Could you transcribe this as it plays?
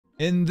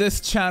In this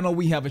channel,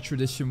 we have a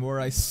tradition where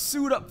I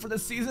suit up for the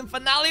season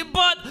finale,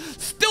 but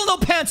still no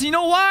pants. You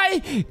know why?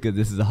 Because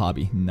this is a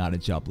hobby, not a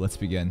job. Let's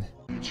begin.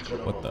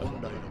 What the?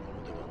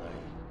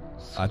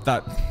 I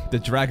thought the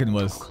dragon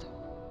was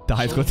the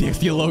High School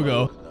DxD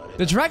logo.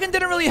 The dragon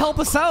didn't really help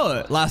us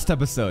out last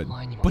episode,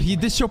 but he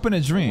did show up in a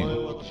dream.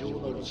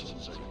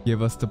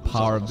 Give us the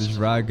power of the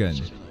dragon.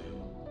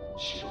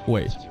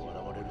 Wait,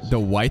 the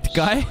white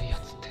guy?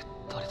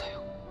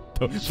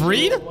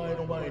 Freed?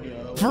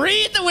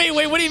 Freed? Wait,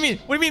 what do you mean?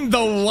 What do you mean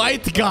the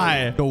white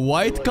guy? The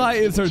white guy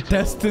is our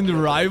destined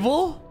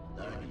rival?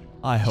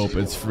 I hope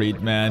it's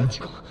Freed, man.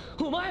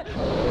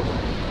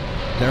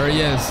 There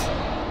he is.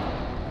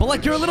 But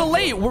like, you're a little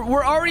late.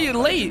 We're already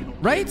late,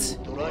 right?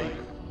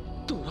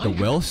 The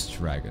Welsh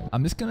dragon.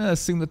 I'm just gonna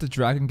assume that the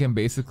dragon can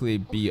basically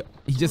be...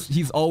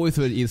 He's always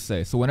with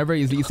Issei. So whenever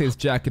Issei's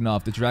jacking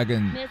off, the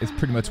dragon is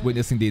pretty much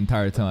witnessing the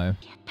entire time.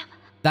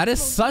 That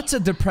is such a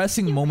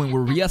depressing moment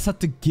where Rias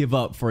had to give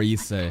up for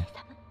Issei.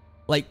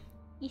 Like,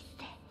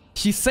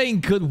 she's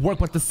saying good work,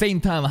 but at the same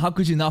time, how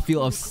could you not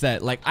feel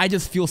upset? Like, I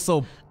just feel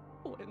so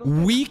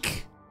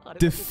weak,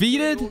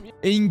 defeated.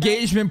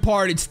 Engagement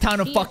party, it's time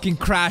to fucking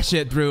crash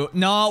it, bro.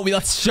 No,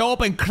 let's show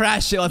up and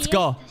crash it. Let's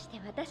go.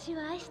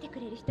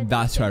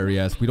 That's right,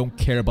 Rias. We don't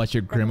care about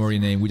your Gremory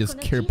name. We just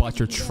care about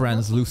your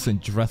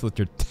translucent dress with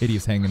your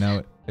titties hanging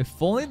out. If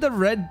only the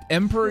Red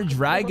Emperor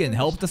Dragon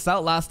helped us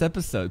out last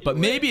episode. But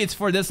maybe it's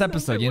for this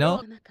episode, you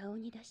know?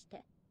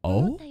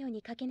 Oh?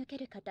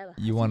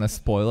 You wanna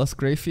spoil us,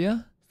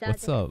 Grafia?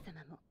 What's up?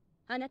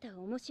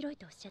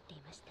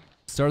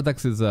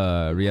 Stardex is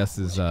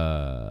Rias'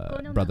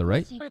 brother,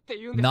 right?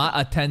 Not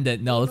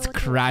attendant. No, let's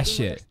crash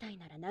it.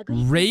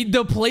 Raid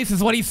the place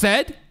is what he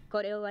said?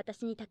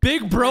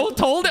 Big Bro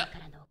told it.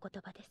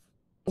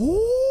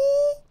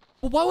 Oh,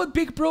 well, why would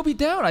Big Bro be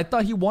down? I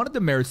thought he wanted the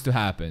marriage to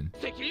happen.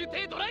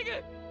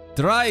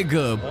 Drag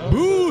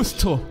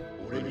boost.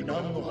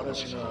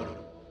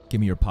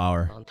 Give me your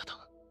power.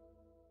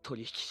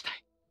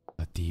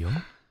 A deal?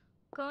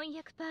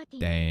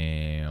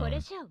 Damn. Look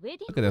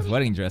at this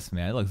wedding dress,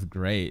 man. It looks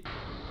great.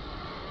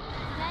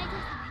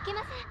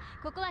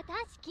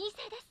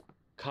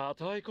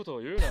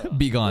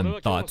 Be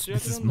gone, thoughts.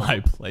 This is my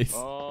place.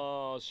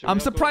 I'm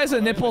surprised the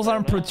nipples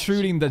aren't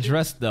protruding the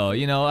dress, though.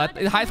 You know, at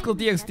High School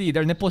DxD,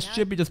 their nipples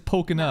should be just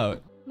poking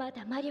out.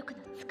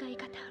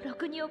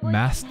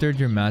 Mastered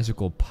your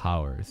magical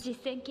powers.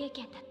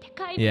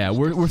 Yeah,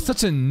 we're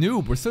such a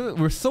noob.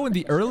 We're so in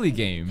the early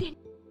game.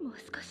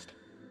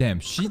 Damn,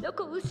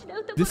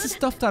 this is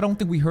stuff that I don't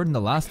think we heard in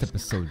the last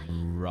episode,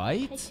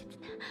 right?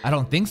 I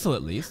don't think so,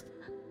 at least.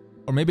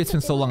 Or maybe it's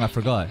been so long I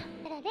forgot.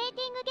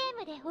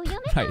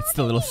 Right, it's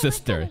the little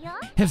sister.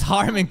 His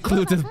harem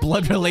includes his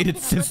blood-related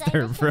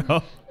sister,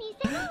 bro.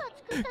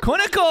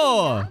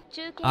 Koneko!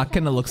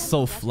 Akena looks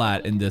so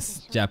flat in this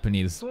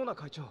Japanese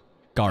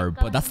garb,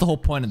 but that's the whole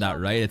point of that,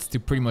 right? It's to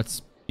pretty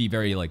much be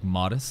very, like,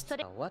 modest.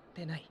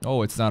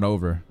 Oh, it's not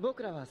over.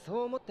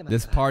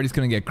 This party's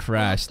gonna get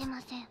crashed.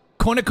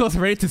 Koneko's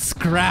ready to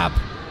scrap.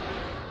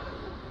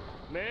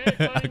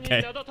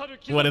 Okay.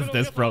 What is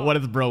this, bro? What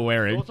is bro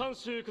wearing?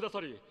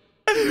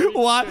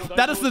 What?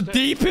 That is the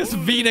deepest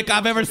V-neck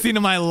I've ever seen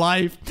in my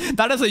life.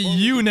 That is a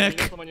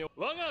eunuch.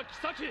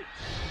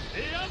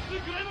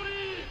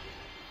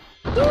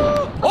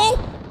 Oh!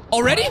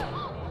 Already?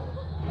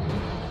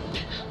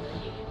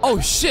 Oh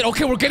shit,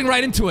 okay, we're getting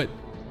right into it.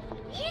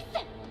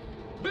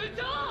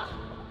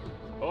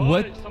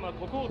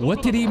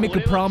 What did he make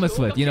a promise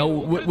with? You know,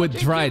 with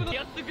Dried?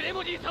 You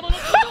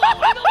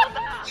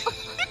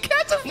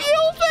can't just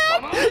yell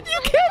that!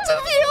 You can't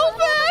just yell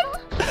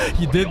that!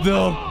 He did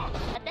though.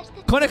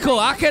 Koneko,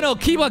 Akeno,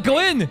 Kiba, go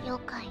in!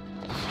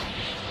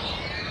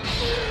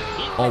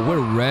 Oh, we're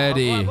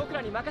ready.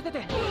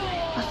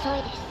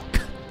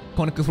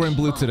 Koneko's wearing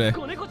blue today.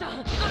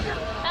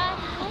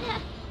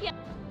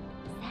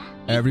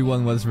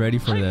 Everyone was ready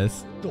for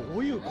this.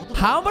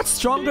 How much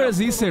stronger is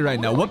Issei right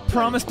now? What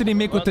promise did he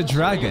make with the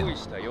dragon?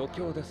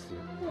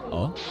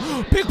 Oh?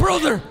 Big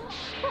brother!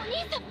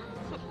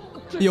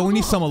 Yo,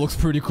 Onisama looks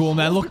pretty cool,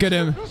 man. Look at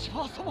him.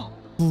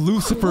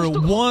 Lucifer,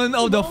 one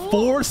of the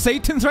 4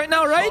 Satans right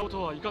now, right?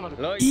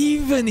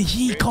 Even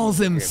he calls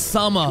him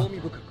Sama.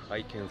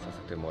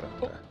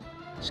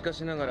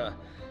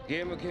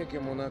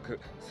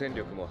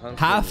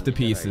 Half the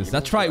pieces.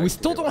 That's right. We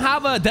still don't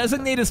have a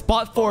designated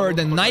spot for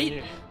the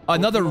knight.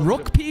 Another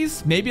rook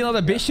piece. Maybe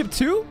another bishop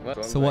too.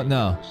 So what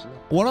now?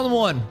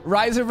 One-on-one.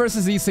 Riser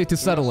versus Issei to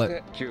settle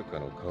it.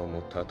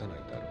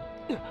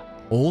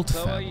 Old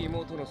family.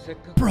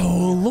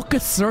 Bro, look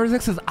at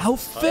Serdex's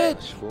outfit.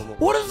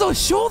 What are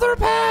those shoulder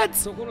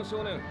pads?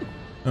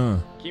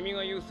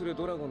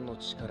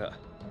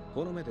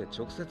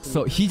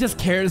 So he just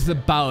cares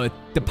about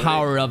the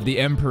power of the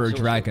Emperor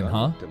Dragon,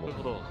 huh?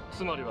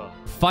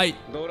 Fight.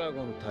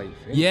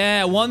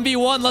 Yeah,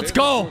 1v1, let's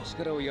go.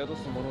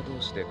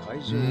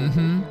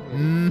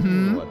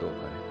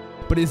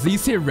 But is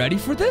Issei ready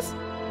for this?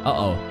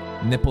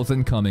 Uh-oh. Nipples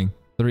incoming.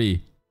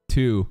 3,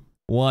 2,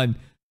 1.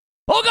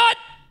 Oh god!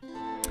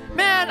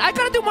 Man, man. I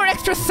gotta do more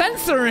extra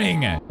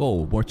censoring.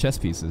 Oh, more chess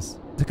pieces.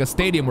 It's like a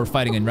stadium we're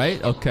fighting in,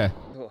 right? Okay.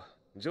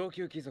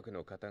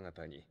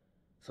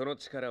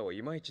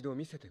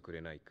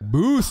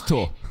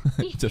 Boosto.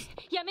 Just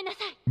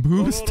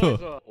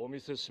Boosto.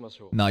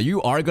 Now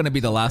you are gonna be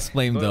the last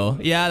flame though.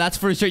 Yeah, that's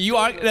for sure. You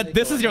are.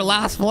 This is your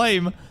last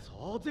flame.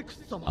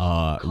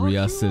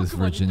 Rias'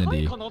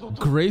 virginity.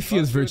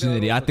 Graphia's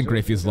virginity. I think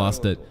Graphia's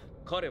lost it.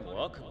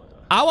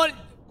 I want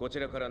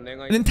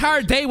an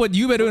entire day with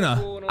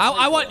Yuberuna.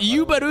 I want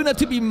Yuberuna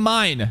to be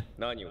mine.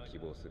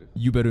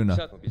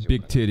 Yuberuna.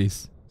 Big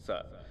titties.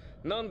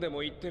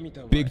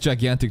 Big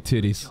gigantic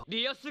titties.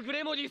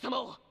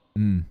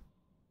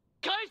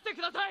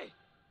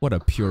 What a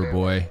pure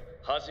boy.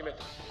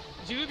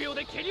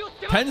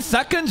 10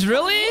 seconds,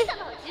 really?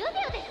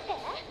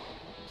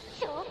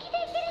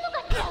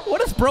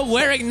 What is bro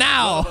wearing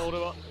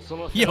now?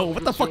 Yo,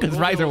 what the fuck is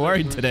Riser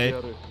wearing today?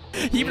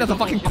 He even has a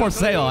fucking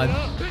corset on.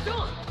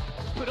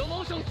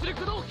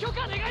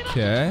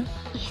 Okay.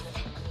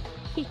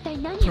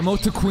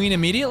 Promote to queen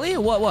immediately?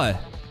 What?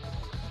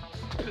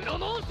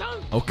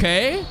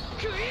 Okay.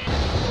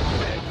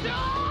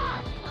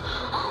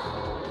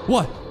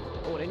 What?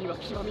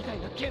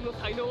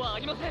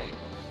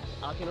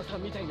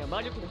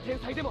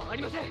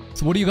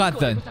 So what do you got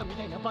then?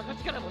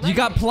 You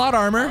got plot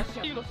armor.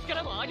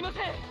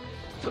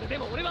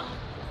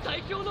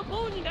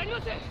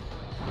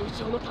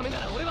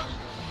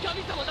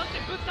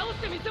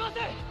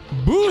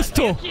 Boost!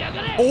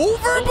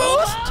 Over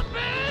boost?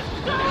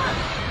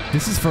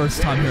 This is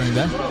first time hearing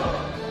that.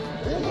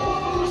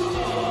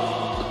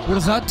 What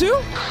does that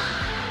do?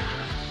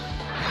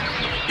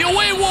 Yo,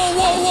 wait,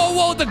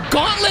 whoa, the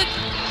gauntlet!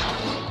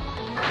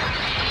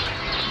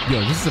 Yo,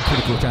 this is a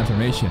pretty cool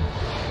transformation.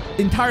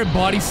 Entire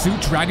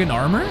bodysuit dragon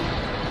armor?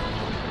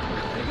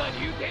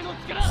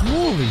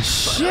 Holy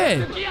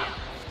shit!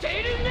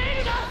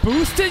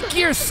 Boosted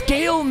gear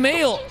scale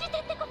mail!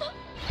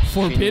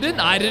 Forbidden?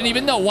 I didn't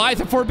even know. Why is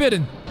it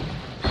forbidden?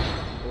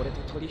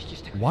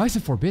 Why is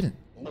it forbidden?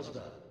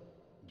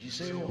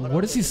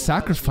 What is he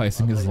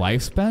sacrificing? His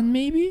lifespan,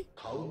 maybe?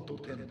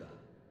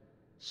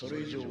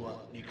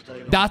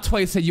 That's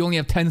why he said you only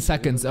have 10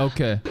 seconds.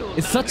 Okay.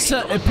 It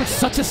puts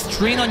such a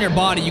strain on your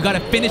body. You gotta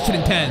finish it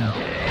in 10.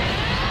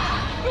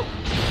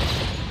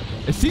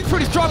 It seems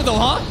pretty strong though,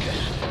 huh?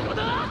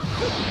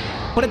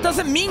 But it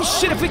doesn't mean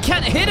shit if we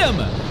can't hit him.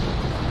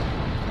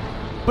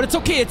 But it's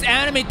okay. It's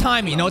anime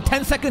time. You know,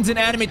 10 seconds in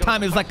anime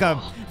time is like a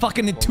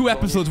fucking 2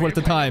 episodes worth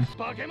of time.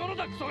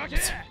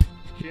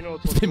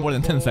 It's been more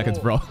than 10 seconds,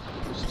 bro.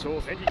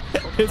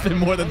 It's been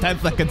more than 10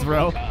 seconds,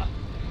 bro.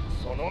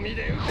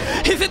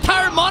 His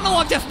entire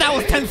monologue just now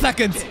was 10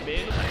 seconds.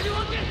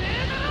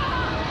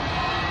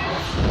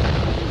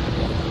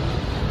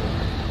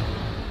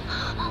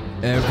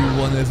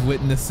 Everyone is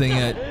witnessing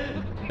it.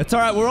 It's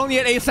alright, we're only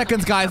at 8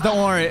 seconds, guys. Don't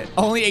worry.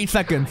 Only 8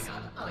 seconds.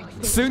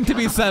 Soon to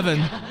be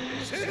 7.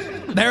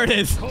 There it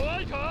is.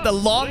 The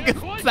longest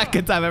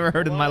seconds I've ever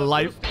heard in my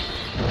life.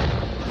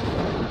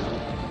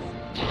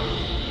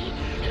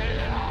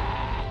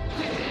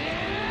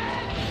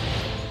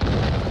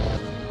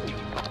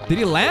 Did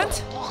he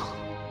land?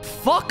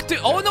 Fuck, dude.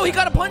 Oh no, he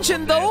got a punch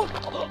in though.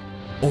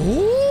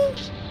 Oh.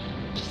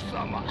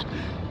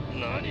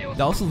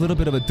 That was a little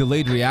bit of a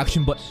delayed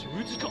reaction, but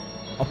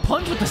a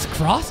punch with this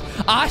cross?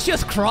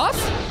 Ashia's cross?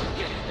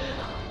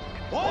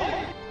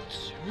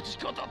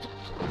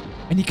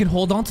 And he can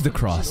hold on to the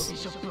cross.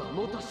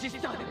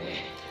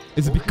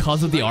 Is it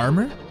because of the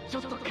armor?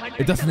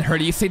 It doesn't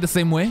hurt Issei the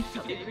same way?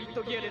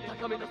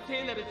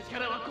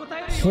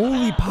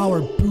 Holy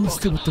power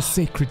boosted with the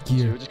sacred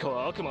gear.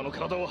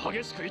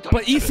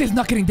 But Issei's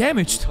not getting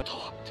damaged.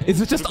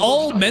 Is it just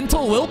all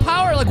mental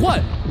willpower? Like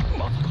what?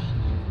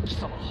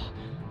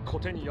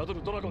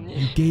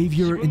 You gave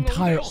your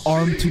entire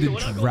arm to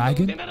the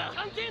dragon?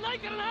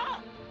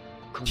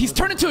 He's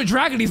turned into a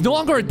dragon. He's no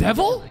longer a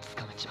devil?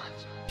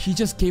 He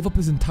just gave up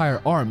his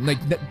entire arm. Like,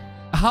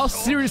 how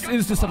serious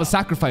is this of a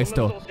sacrifice,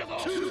 though?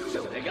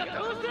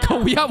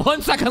 We have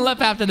 1 second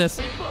left after this.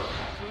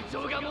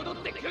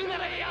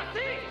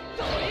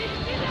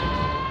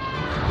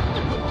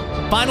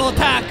 Final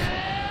attack.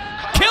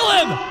 Kill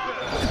him!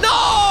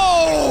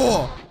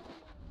 No!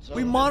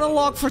 We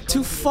monologue for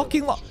too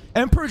fucking long.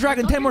 Emperor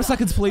Dragon, 10 more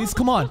seconds, please.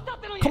 Come on.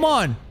 Come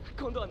on.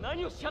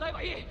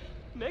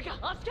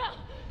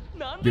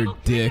 Your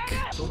dick.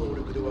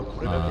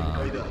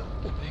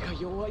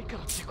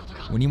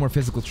 We need more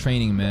physical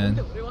training, man.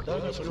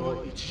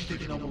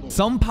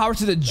 Some power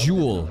to the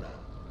jewel.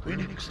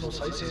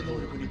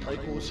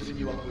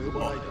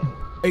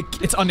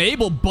 It's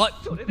unable, but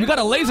we got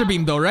a laser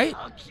beam though, right?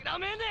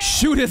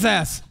 Shoot his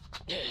ass.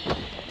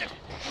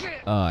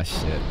 Oh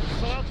shit.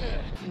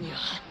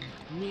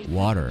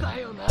 Water.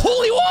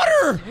 Holy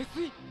water!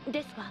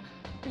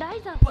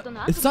 But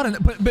it's not an,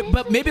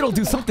 but maybe it'll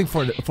do something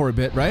for a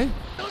bit, right?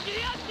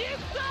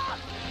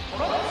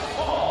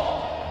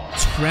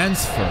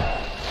 Transfer.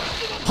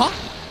 Huh?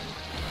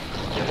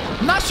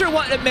 Not sure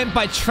what it meant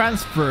by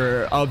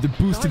transfer of the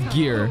boosted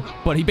gear,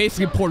 but he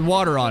basically poured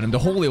water on him, the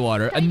holy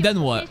water, and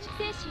then what?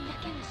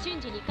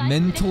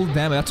 Mental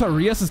damage. That's what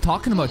Rias is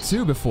talking about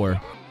too before.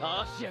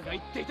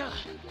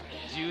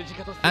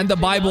 And the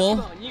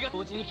Bible.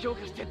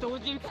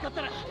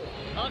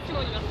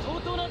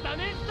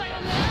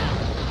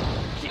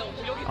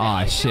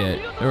 Aw,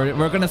 shit.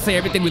 We're gonna say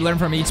everything we learned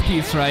from each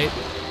piece, right?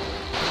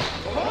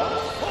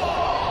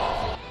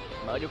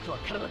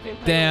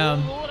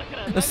 Damn.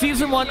 The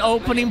season 1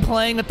 opening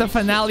playing at the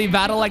finale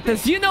battle like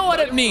this, you know what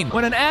it means.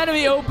 When an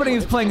anime opening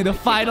is playing in the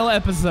final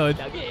episode.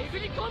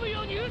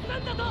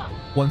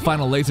 One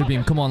final laser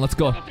beam. Come on, let's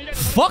go.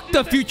 Fuck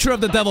the future of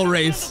the devil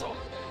race.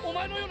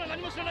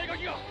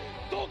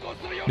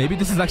 Maybe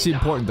this is actually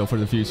important though for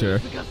the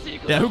future.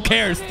 Yeah, who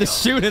cares?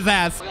 Just shoot his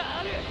ass.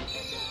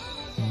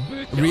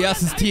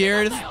 Rias'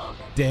 tears.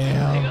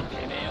 Damn.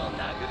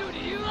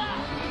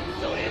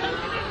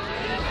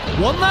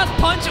 One last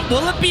punch.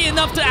 Will it be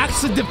enough to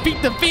actually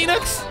defeat the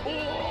Phoenix?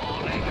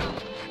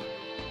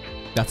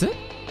 That's it?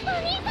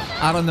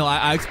 I don't know.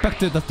 I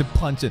expected us to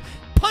punch it.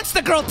 Punch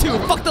the girl too.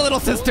 Fuck the little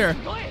sister.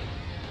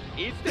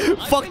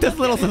 Fuck this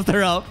little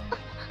sister up.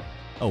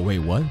 Oh wait,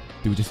 what?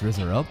 Did we just raise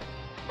her up?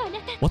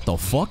 What the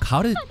fuck?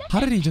 How did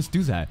he just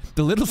do that?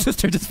 The little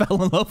sister just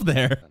fell in love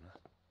there.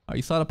 Oh,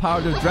 you saw the power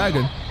of the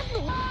dragon.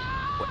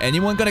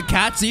 Anyone gonna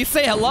catch you?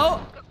 Say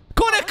hello?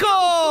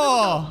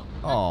 Koneko!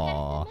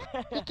 Aww.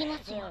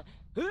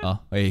 Oh,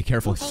 hey,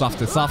 careful.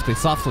 Softly, softly,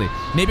 softly.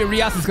 Maybe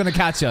Rias is gonna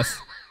catch us.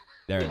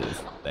 There it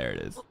is. There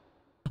it is.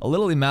 A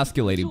little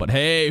emasculating, but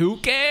hey, who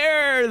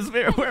cares?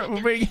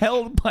 We're being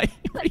held by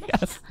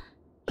Rias.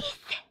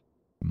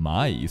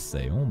 You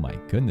say, oh my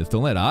goodness.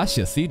 Don't let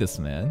Asha see this,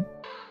 man.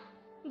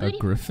 A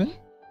griffin?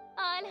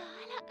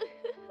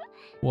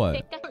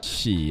 What?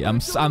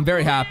 I'm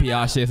very happy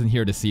Asha isn't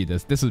here to see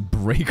this. This would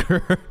break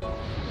her.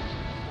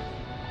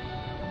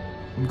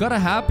 We got a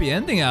happy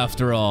ending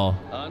after all.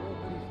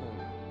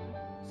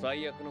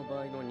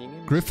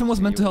 Griffin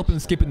was meant to help him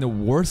escape in the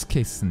worst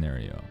case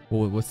scenario.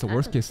 Well, what's the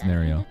worst case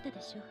scenario?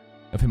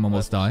 Of him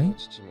almost dying?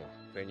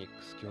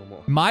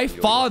 My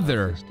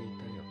father!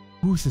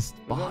 Who's his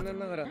father?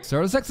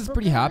 Sarzex is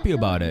pretty happy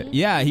about it.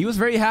 Yeah, he was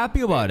very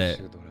happy about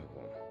it.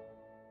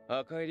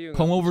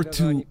 Come over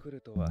to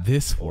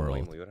this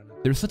world.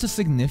 There's such a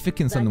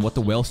significance on what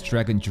the Welsh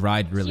Dragon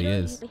Dried really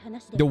is.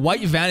 The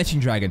White Vanishing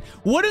Dragon.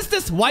 What is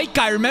this white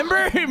guy?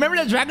 Remember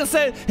the dragon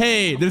said,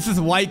 hey, this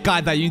is white guy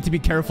that you need to be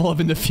careful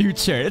of in the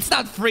future. It's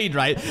not freed,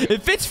 right?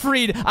 If it's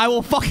freed, I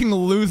will fucking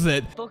lose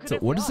it. So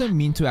what does it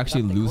mean to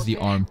actually lose the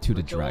arm to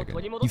the dragon?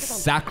 He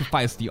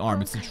sacrificed the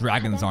arm. It's the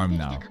dragon's arm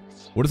now.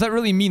 What does that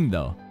really mean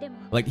though?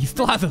 Like, he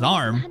still has his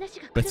arm,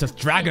 but it's just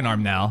dragon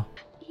arm now.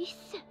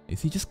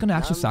 Is he just gonna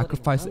actually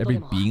sacrifice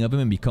every being of him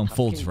and become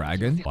full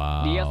dragon?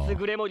 Wow.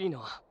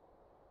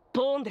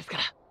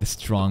 The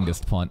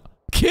strongest pawn.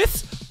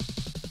 Kiss?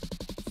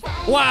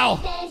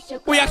 Wow!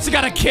 We actually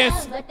got a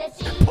kiss!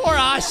 Poor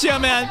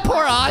Asha, man!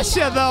 Poor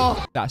Asha,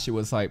 though! That shit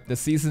was hype. The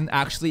season,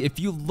 actually, if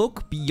you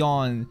look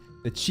beyond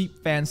the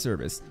cheap fan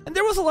service, and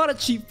there was a lot of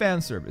cheap fan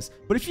service,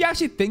 but if you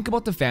actually think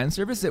about the fan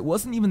service, it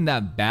wasn't even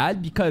that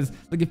bad because,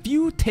 like, if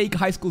you take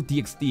High School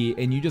DxD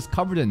and you just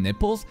cover the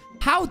nipples,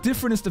 how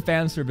different is the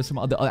fan service from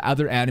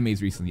other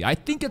animes recently? I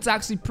think it's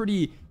actually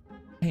pretty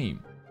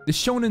tame. The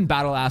shonen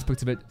battle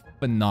aspect of it,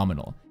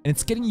 phenomenal. And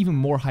it's getting even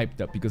more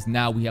hyped up because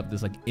now we have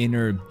this like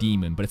inner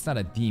demon, but it's not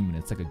a demon,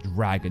 it's like a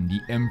dragon, the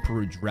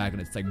Emperor Dragon.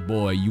 It's like,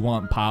 boy, you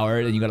want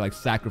power, then you gotta like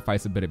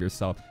sacrifice a bit of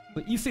yourself.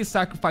 But Issei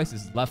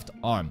sacrifices his left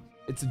arm.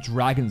 It's a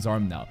dragon's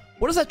arm now.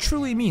 What does that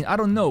truly mean? I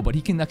don't know, but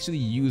he can actually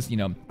use, you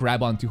know,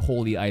 grab onto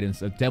holy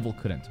items a devil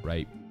couldn't,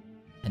 right?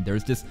 And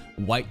there's this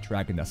white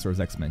dragon that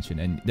Sarzex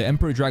mentioned. And the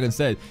Emperor Dragon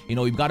said, you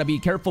know, you've got to be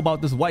careful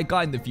about this white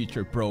guy in the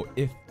future, bro.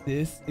 If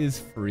this is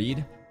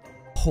freed,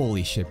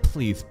 holy shit,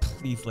 please,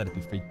 please let it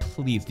be freed,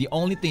 please. The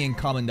only thing in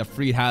common that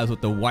freed has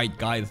with the white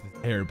guy is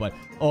his hair, but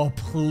oh,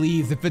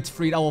 please, if it's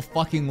freed, I will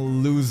fucking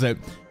lose it.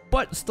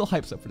 But still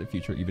hypes up for the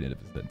future, even if it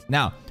isn't.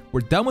 Now,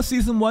 we're done with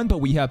season 1, but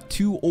we have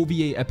 2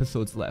 OVA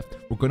episodes left.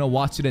 We're going to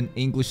watch it in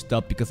English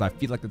dub because I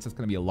feel like it's just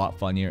going to be a lot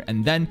funnier.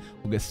 And then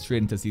we'll get straight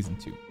into season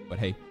 2. But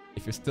hey,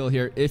 if you're still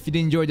here, if you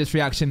did enjoy this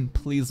reaction,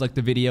 please like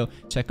the video.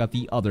 Check out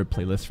the other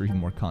playlist for even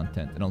more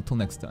content. And until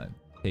next time,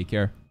 take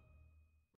care.